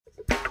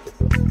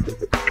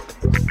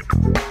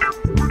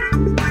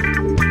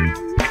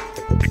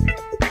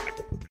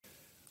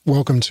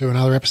Welcome to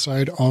another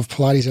episode of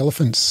Pilates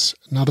Elephants,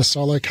 another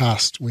solo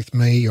cast with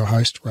me, your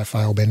host,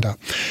 Raphael Bender.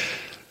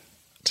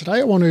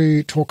 Today I want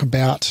to talk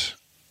about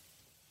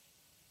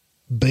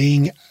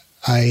being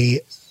a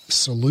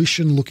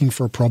solution looking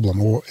for a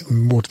problem, or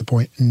more to the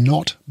point,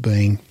 not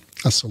being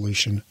a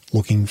solution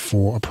looking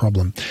for a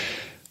problem.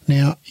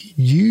 Now,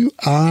 you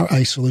are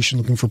a solution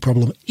looking for a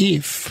problem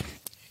if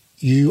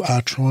you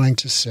are trying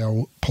to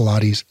sell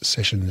Pilates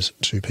sessions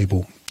to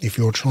people. If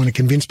you're trying to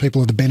convince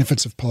people of the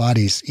benefits of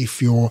Pilates,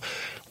 if you're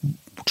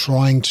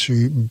trying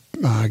to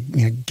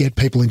get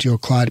people into your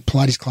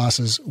Pilates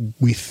classes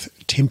with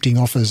tempting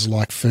offers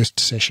like first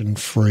session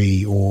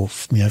free or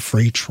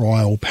free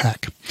trial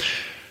pack,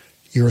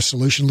 you're a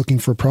solution looking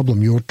for a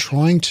problem. You're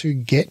trying to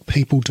get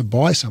people to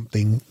buy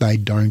something they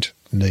don't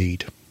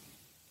need.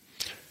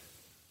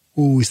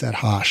 Ooh, is that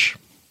harsh?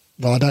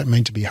 Well, I don't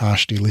mean to be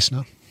harsh, dear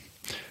listener.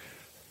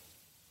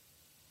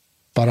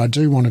 But I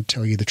do want to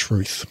tell you the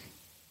truth.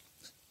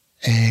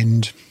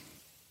 And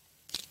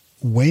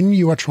when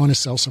you are trying to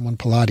sell someone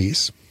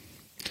Pilates,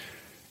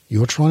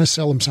 you're trying to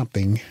sell them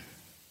something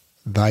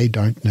they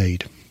don't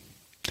need.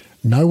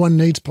 No one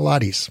needs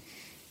Pilates.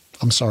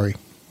 I'm sorry.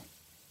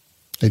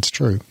 It's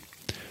true.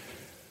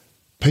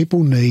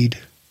 People need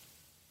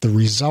the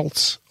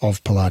results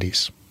of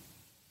Pilates.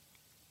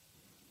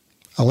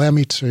 Allow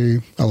me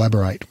to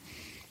elaborate.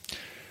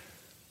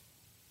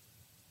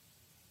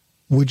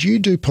 Would you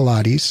do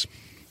Pilates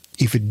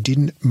if it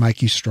didn't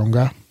make you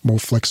stronger, more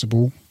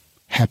flexible,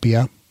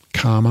 happier,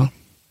 calmer,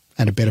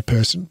 and a better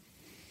person?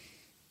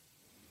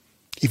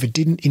 If it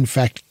didn't, in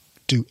fact,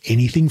 do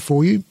anything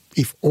for you?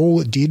 If all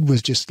it did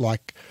was just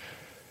like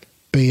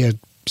be a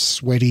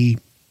sweaty,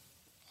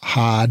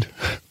 hard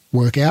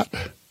workout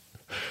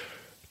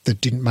that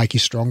didn't make you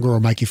stronger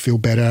or make you feel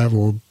better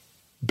or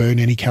burn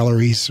any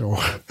calories or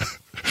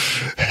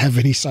have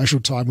any social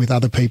time with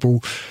other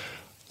people,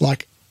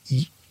 like,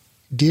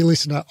 dear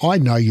listener, I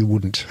know you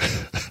wouldn't.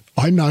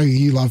 I know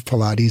you love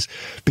Pilates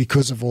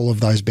because of all of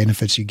those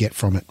benefits you get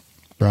from it,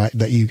 right?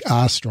 That you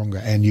are stronger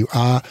and you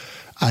are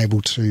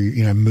able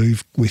to,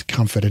 move with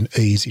comfort and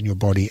ease in your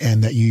body,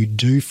 and that you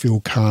do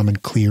feel calm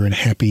and clear and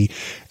happy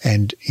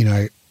and,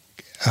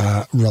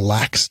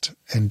 relaxed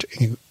and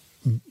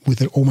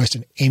with almost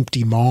an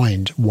empty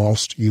mind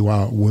whilst you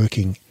are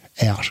working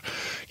out.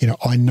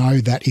 I know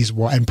that is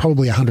why, and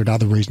probably 100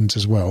 other reasons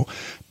as well,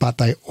 but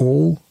they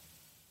all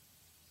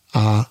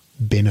are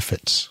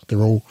benefits.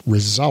 They're all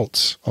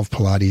results of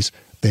Pilates.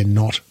 They're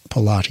not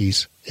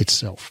Pilates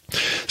itself.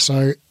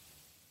 So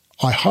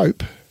I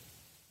hope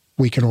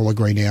we can all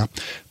agree now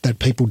that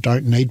people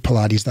don't need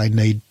Pilates. They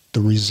need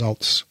the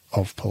results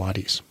of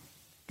Pilates.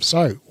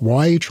 So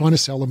why are you trying to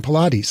sell them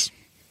Pilates?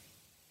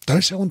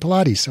 Don't sell them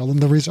Pilates. Sell them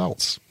the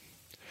results.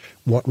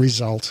 What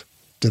result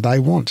do they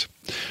want?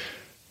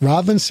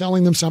 Rather than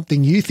selling them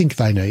something you think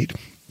they need,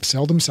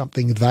 sell them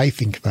something they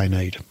think they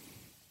need.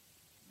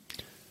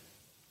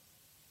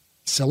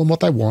 Sell them what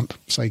they want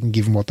so you can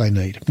give them what they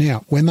need.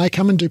 Now, when they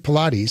come and do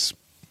Pilates,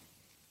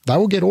 they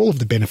will get all of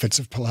the benefits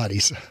of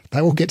Pilates.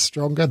 They will get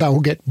stronger. They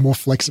will get more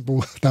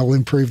flexible. They will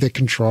improve their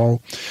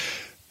control.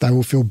 They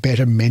will feel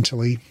better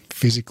mentally,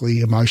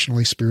 physically,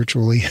 emotionally,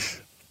 spiritually.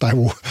 They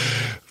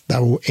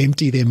will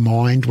empty their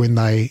mind when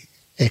they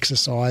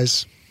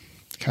exercise.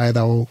 Okay,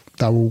 they will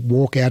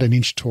walk out an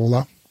inch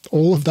taller.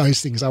 All of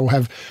those things. They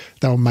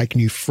will make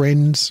new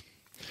friends.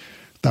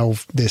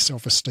 Their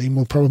self-esteem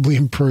will probably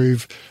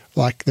improve.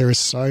 Like, there are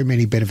so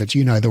many benefits.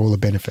 All the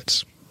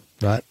benefits,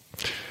 right?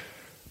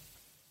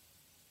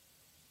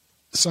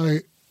 So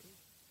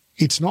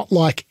it's not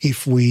like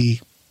if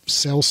we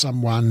sell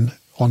someone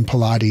on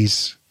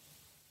Pilates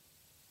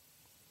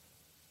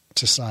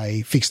to,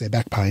 say, fix their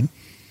back pain,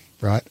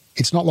 right?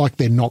 It's not like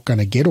they're not going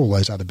to get all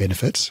those other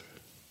benefits,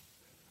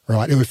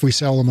 right? Or if we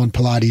sell them on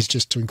Pilates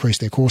just to increase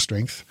their core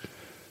strength,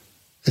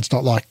 it's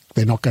not like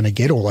they're not going to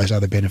get all those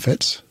other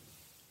benefits,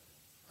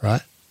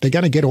 right? They're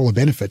going to get all the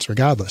benefits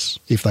regardless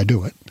if they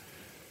do it,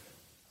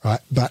 right?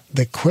 But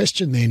the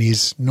question then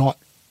is not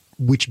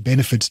which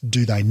benefits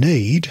do they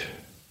need,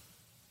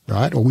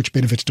 right? Or which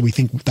benefits do we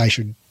think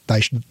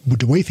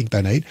do we think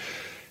they need?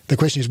 The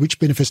question is, which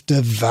benefits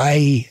do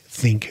they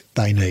think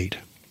they need?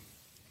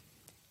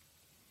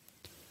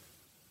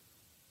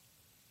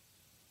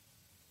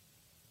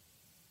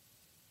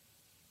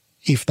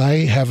 If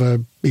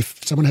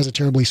someone has a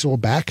terribly sore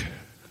back,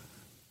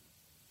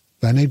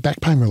 they need back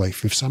pain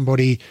relief. If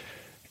somebody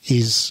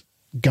is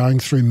going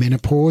through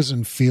menopause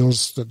and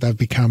feels that they've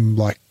become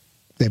like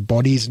their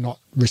body's not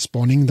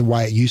responding the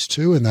way it used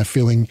to, and they're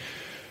feeling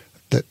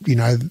that,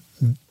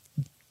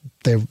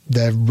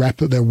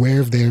 they're aware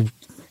of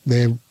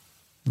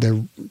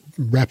they're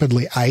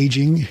rapidly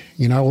aging,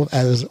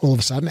 as all of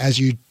a sudden, as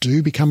you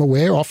do become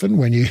aware often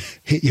when you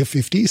hit your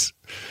 50s.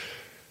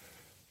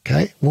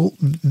 Okay, well,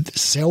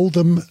 sell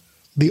them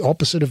the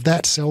opposite of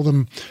that. Sell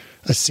them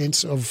a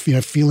sense of,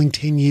 feeling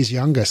 10 years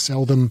younger.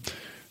 Sell them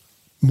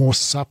more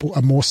supple,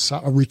 a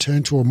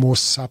return to a more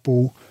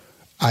supple,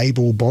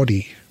 able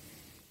body.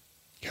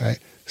 Okay,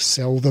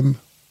 sell them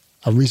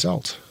a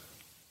result.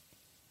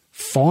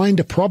 Find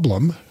a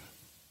problem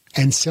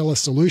and sell a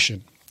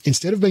solution.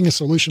 Instead of being a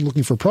solution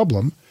looking for a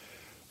problem,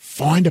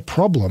 find a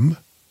problem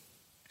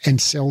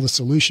and sell the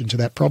solution to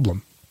that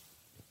problem.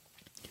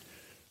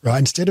 Right?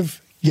 Instead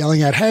of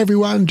yelling out, hey,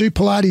 everyone, do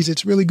Pilates,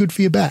 it's really good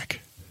for your back.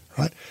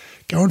 Right?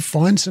 Go and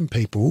find some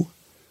people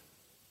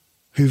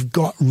who've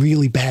got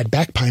really bad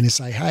back pain and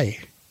say, hey,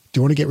 do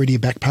you want to get rid of your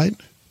back pain?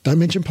 Don't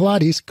mention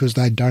Pilates, because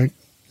they don't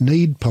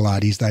need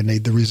Pilates. They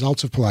need the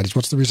results of Pilates.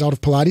 What's the result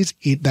of Pilates?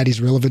 That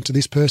is relevant to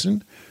this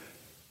person.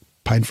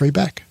 Pain-free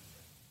back.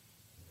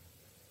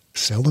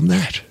 Sell them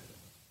that.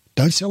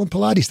 Don't sell them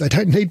Pilates. They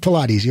don't need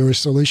Pilates. You're a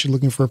solution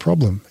looking for a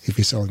problem if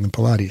you're selling them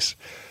Pilates.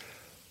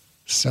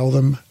 Sell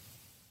them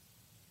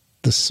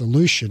the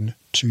solution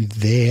to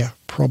their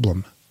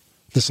problem.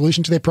 The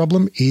solution to their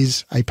problem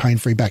is a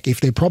pain-free back.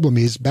 If their problem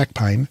is back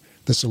pain,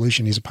 the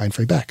solution is a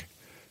pain-free back,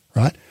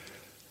 right?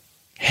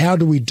 How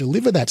do we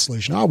deliver that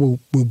solution? Oh,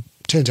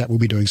 turns out we'll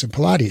be doing some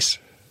Pilates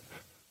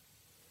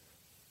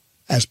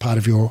as part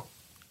of your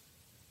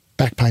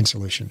back pain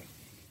solution.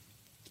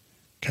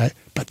 Okay,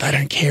 but they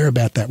don't care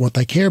about that. What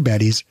they care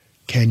about is,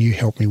 can you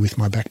help me with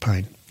my back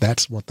pain?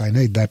 That's what they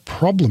need. Their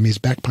problem is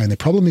back pain. Their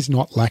problem is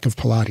not lack of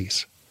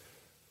Pilates.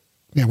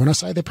 Now, when I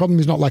say their problem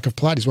is not lack of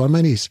Pilates, what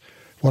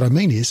I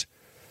mean is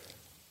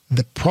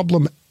the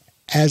problem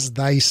as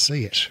they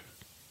see it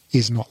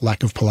is not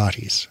lack of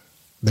Pilates.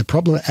 The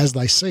problem as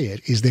they see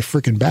it is their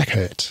freaking back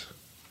hurts.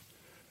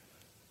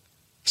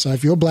 So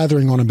if you're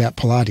blathering on about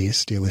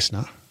Pilates, dear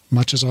listener,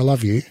 much as I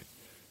love you,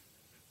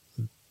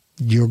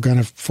 you're going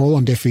to fall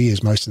on deaf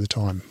ears most of the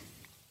time.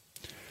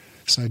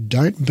 So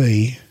don't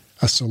be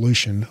a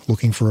solution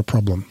looking for a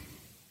problem.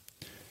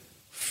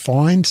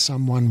 Find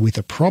someone with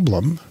a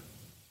problem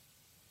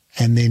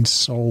and then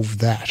solve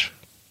that.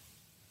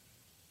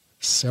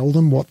 Sell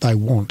them what they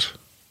want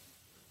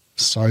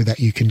so that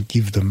you can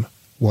give them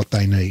what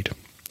they need.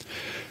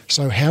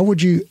 So how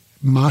would you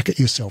market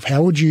yourself?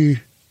 How would you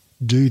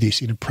do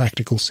this in a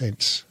practical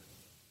sense?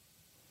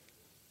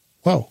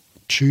 Well,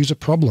 choose a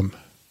problem.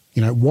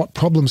 You know, what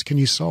problems can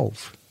you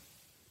solve?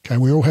 Okay,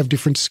 we all have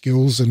different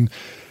skills and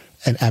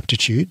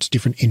aptitudes,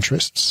 different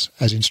interests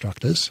as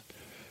instructors.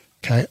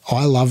 Okay,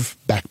 I love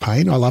back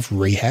pain. I love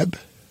rehab.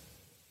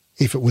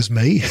 If it was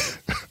me,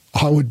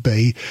 I would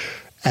be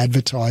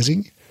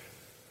advertising,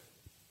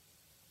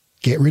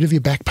 get rid of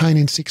your back pain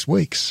in 6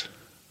 weeks.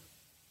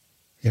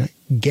 You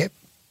know,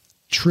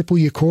 triple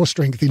your core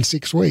strength in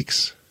 6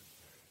 weeks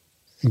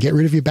and get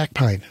rid of your back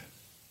pain.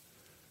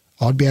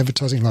 I'd be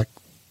advertising like,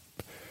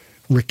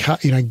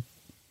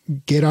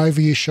 get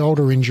over your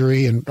shoulder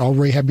injury and I'll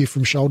rehab you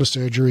from shoulder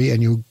surgery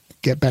and you'll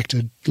get back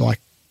to like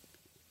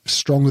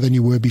stronger than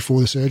you were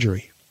before the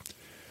surgery.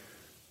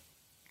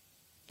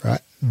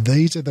 Right?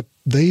 These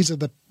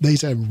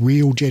are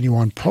real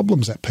genuine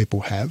problems that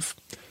people have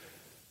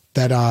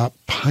that are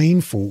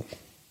painful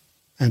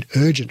and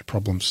urgent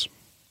problems,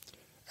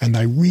 and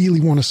they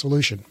really want a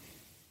solution.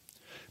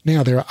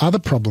 Now, there are other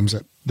problems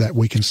that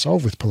we can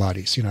solve with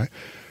Pilates. You know,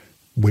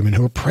 women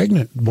who are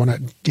pregnant want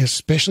to,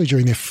 especially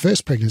during their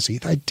first pregnancy,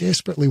 they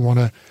desperately want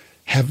to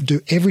do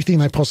everything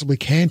they possibly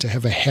can to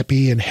have a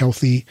happy and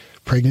healthy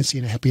pregnancy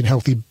and a happy and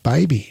healthy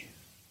baby.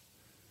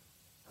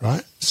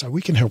 Right? So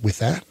we can help with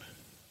that.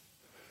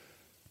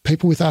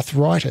 People with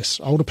arthritis,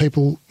 older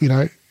people, you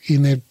know,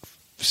 in their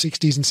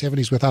 60s and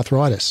 70s with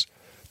arthritis,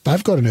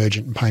 they've got an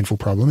urgent and painful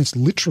problem. It's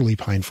literally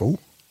painful,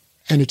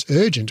 and it's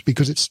urgent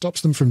because it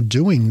stops them from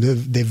doing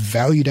their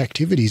valued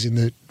activities in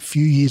the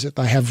few years that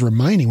they have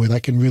remaining where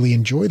they can really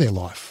enjoy their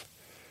life.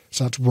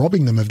 So it's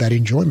robbing them of that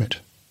enjoyment.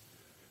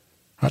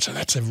 Right, so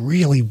that's a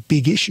really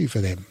big issue for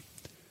them.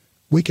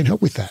 We can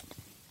help with that.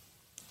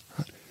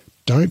 Right?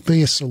 Don't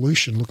be a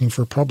solution looking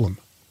for a problem.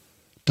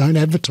 Don't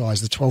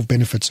advertise the 12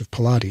 benefits of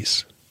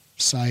Pilates.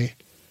 Say,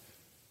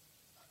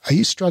 are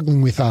you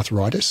struggling with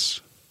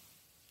arthritis?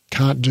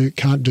 Can't do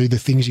the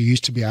things you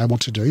used to be able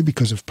to do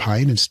because of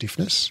pain and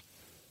stiffness?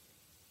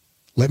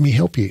 Let me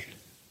help you.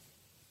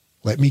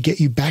 Let me get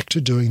you back to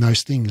doing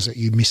those things that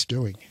you miss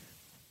doing.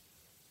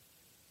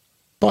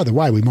 By the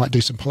way, we might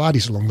do some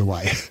Pilates along the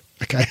way,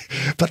 okay?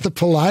 But the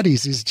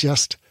Pilates is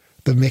just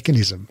the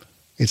mechanism.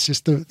 It's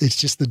just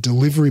the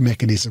delivery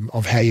mechanism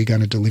of how you're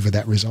going to deliver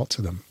that result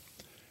to them.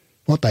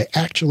 What they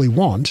actually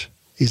want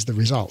is the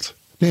result.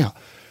 Now,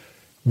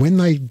 when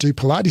they do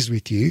Pilates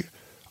with you,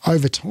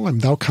 over time,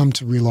 they'll come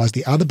to realize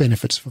the other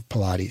benefits of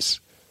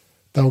Pilates.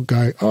 They'll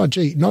go, oh,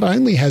 gee, not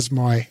only has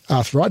my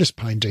arthritis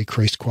pain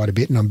decreased quite a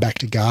bit and I'm back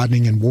to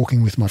gardening and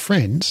walking with my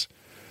friends,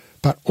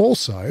 but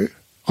also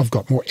I've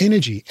got more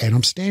energy and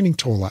I'm standing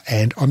taller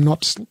and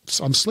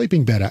I'm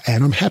sleeping better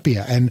and I'm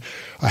happier and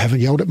I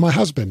haven't yelled at my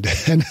husband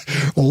and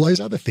all those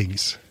other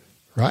things,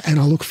 right? And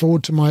I look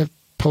forward to my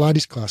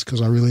Pilates class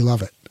because I really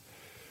love it.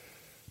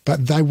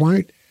 But they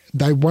won't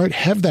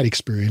have that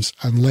experience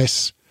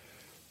unless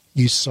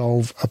you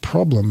solve a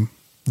problem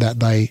that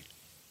they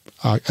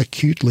are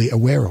acutely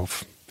aware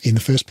of in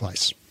the first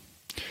place.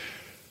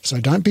 So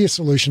don't be a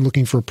solution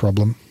looking for a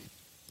problem.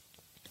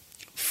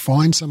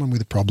 Find someone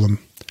with a problem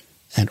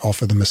and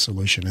offer them a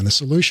solution. And the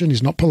solution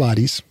is not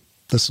Pilates.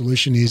 The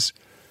solution is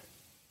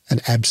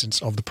an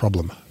absence of the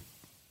problem.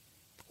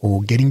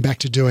 or getting back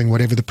to doing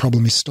whatever the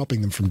problem is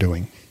stopping them from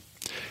doing.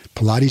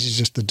 Pilates is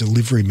just the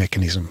delivery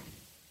mechanism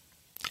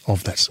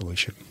of that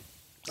solution.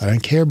 They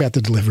don't care about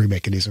the delivery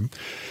mechanism.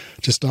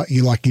 Just like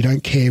you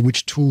don't care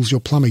which tools your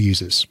plumber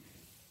uses.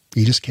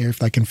 You just care if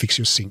they can fix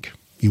your sink.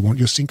 You want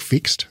your sink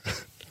fixed,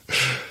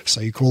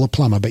 so you call a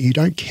plumber, but you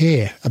don't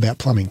care about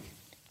plumbing.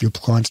 Your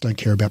clients don't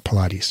care about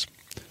Pilates.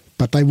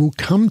 But they will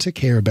come to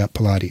care about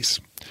Pilates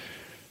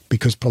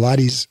because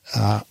Pilates,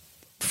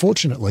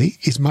 fortunately,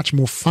 is much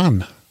more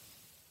fun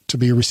to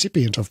be a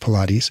recipient of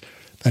Pilates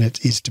than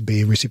it is to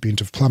be a recipient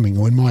of plumbing,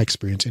 or in my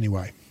experience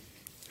anyway.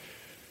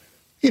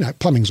 You know,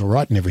 plumbing's all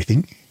right and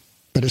everything,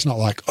 but it's not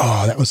like,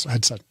 I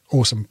had such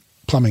awesome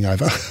plumbing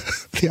over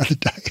the other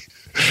day,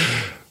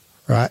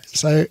 right?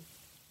 So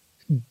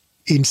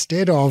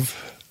instead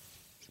of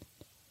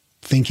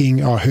thinking,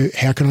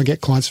 how can I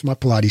get clients for my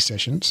Pilates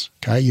sessions?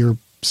 Okay, you're a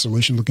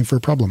solution looking for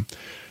a problem.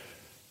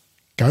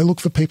 Go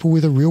look for people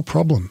with a real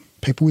problem,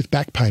 people with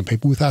back pain,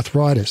 people with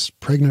arthritis,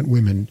 pregnant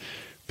women,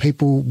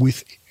 people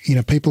with,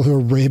 people who are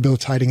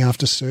rehabilitating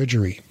after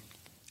surgery.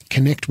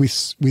 Connect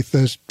with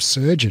a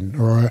surgeon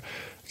or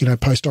a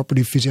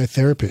post-operative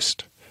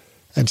physiotherapist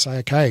and say,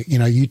 okay,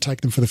 you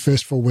take them for the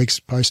first 4 weeks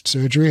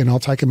post-surgery and I'll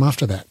take them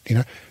after that.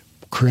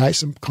 Create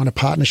some kind of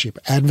partnership.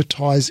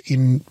 Advertise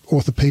in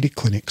orthopedic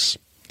clinics.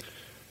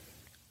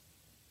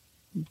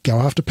 Go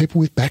after people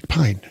with back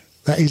pain.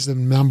 That is the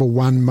number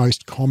one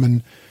most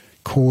common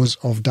cause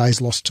of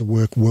days lost to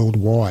work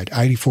worldwide.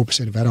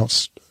 84% of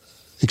adults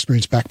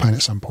experience back pain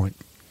at some point.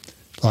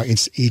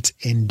 It's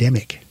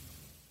endemic.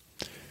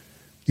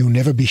 You'll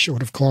never be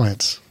short of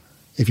clients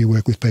if you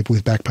work with people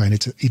with back pain.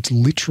 It's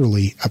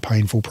literally a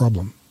painful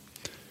problem.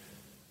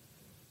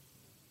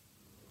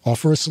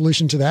 Offer a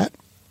solution to that.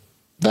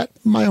 That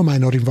may or may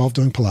not involve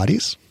doing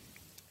Pilates,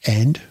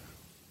 and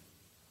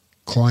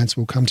clients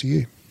will come to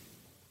you.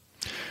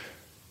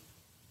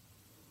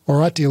 All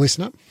right, dear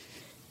listener,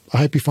 I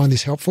hope you find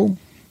this helpful.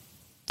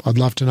 I'd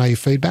love to know your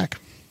feedback.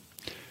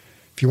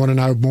 If you want to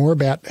know more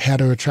about how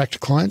to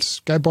attract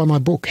clients, go buy my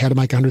book, How to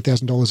Make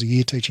 $100,000 a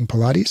Year Teaching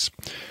Pilates.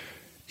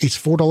 It's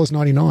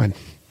 $4.99.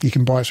 You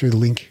can buy it through the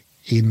link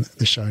in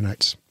the show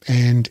notes.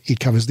 And it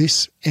covers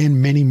this and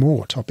many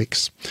more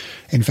topics.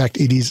 In fact,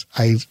 it is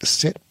a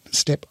set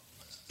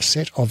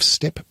of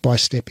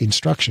step-by-step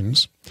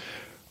instructions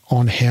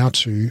on how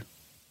to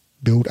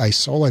build a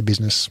solo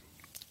business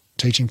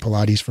teaching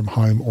Pilates from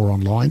home or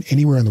online,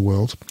 anywhere in the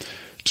world,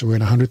 to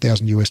earn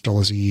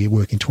 $100,000 a year,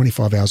 working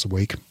 25 hours a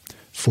week,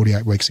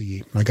 48 weeks a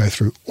year. I go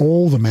through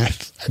all the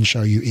math and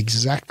show you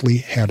exactly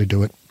how to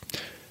do it,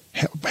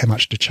 how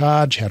much to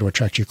charge, how to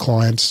attract your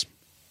clients,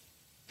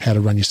 how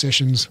to run your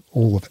sessions,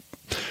 all of it.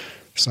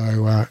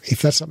 So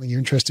if that's something you're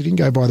interested in,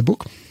 go buy the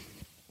book.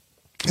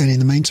 And in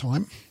the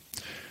meantime,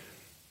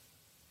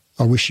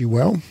 I wish you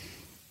well,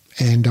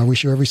 and I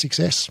wish you every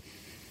success.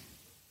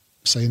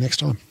 See you next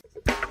time.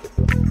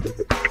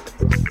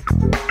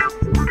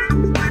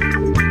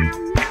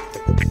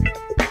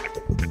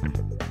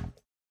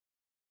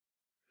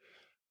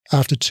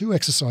 After 2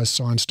 exercise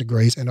science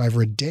degrees and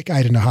over a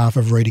decade and a half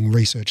of reading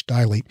research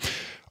daily,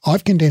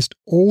 I've condensed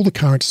all the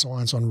current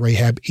science on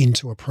rehab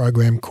into a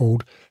program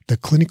called the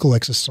Clinical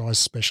Exercise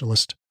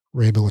Specialist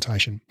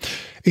Rehabilitation.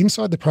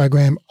 Inside the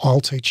program,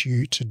 I'll teach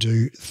you to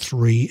do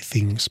 3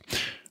 things.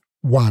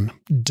 1,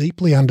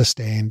 deeply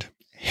understand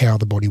how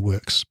the body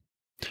works.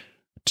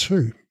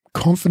 2,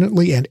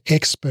 confidently and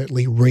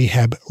expertly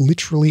rehab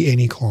literally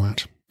any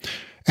client.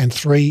 And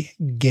 3,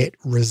 get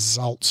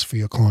results for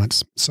your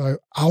clients. So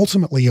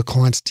ultimately your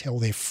clients tell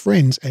their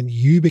friends and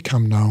you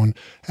become known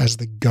as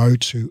the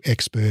go-to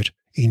expert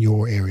in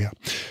your area.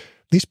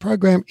 This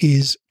program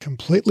is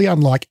completely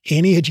unlike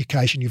any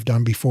education you've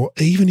done before,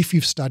 even if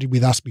you've studied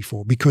with us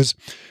before, because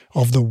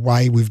of the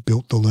way we've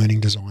built the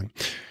learning design.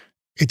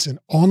 It's an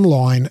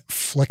online,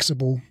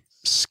 flexible,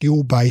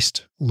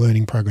 skill-based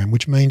learning program,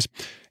 which means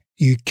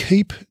you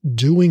keep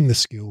doing the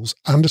skills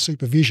under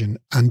supervision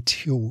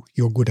until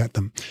you're good at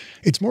them.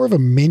 It's more of a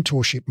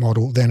mentorship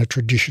model than a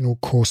traditional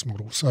course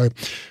model. So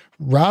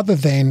rather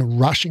than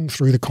rushing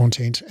through the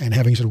content and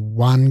having sort of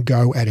one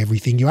go at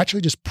everything, you actually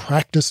just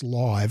practice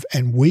live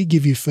and we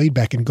give you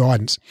feedback and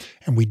guidance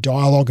and we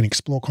dialogue and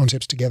explore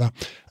concepts together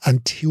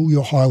until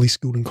you're highly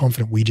skilled and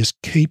confident. We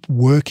just keep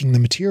working the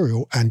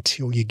material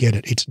until you get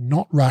it. It's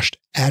not rushed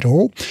at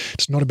all.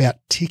 It's not about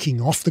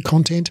ticking off the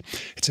content.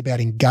 It's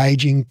about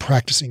engaging,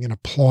 practicing, and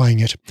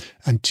applying it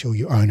until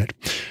you own it.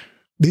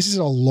 This is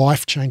a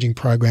life-changing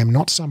program,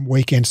 not some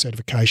weekend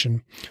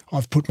certification.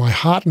 I've put my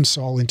heart and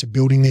soul into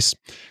building this,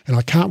 and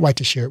I can't wait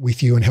to share it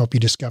with you and help you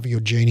discover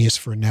your genius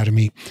for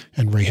anatomy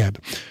and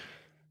rehab.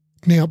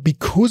 Now,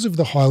 because of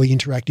the highly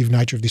interactive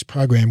nature of this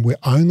program, we're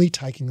only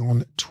taking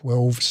on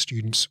 12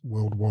 students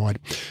worldwide.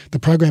 The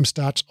program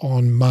starts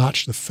on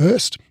March the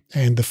 1st,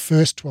 and the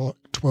first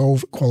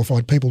 12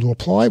 qualified people to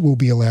apply will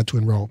be allowed to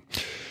enroll.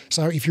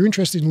 So if you're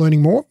interested in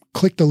learning more,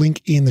 click the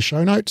link in the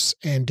show notes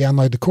and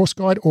download the course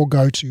guide, or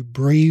go to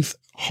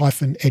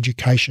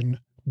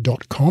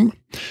breathe-education.com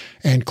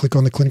and click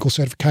on the clinical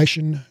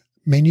certification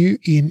menu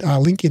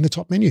link in the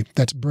top menu.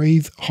 That's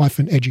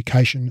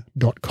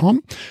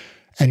breathe-education.com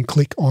and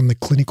click on the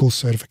clinical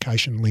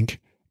certification link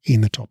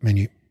in the top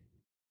menu.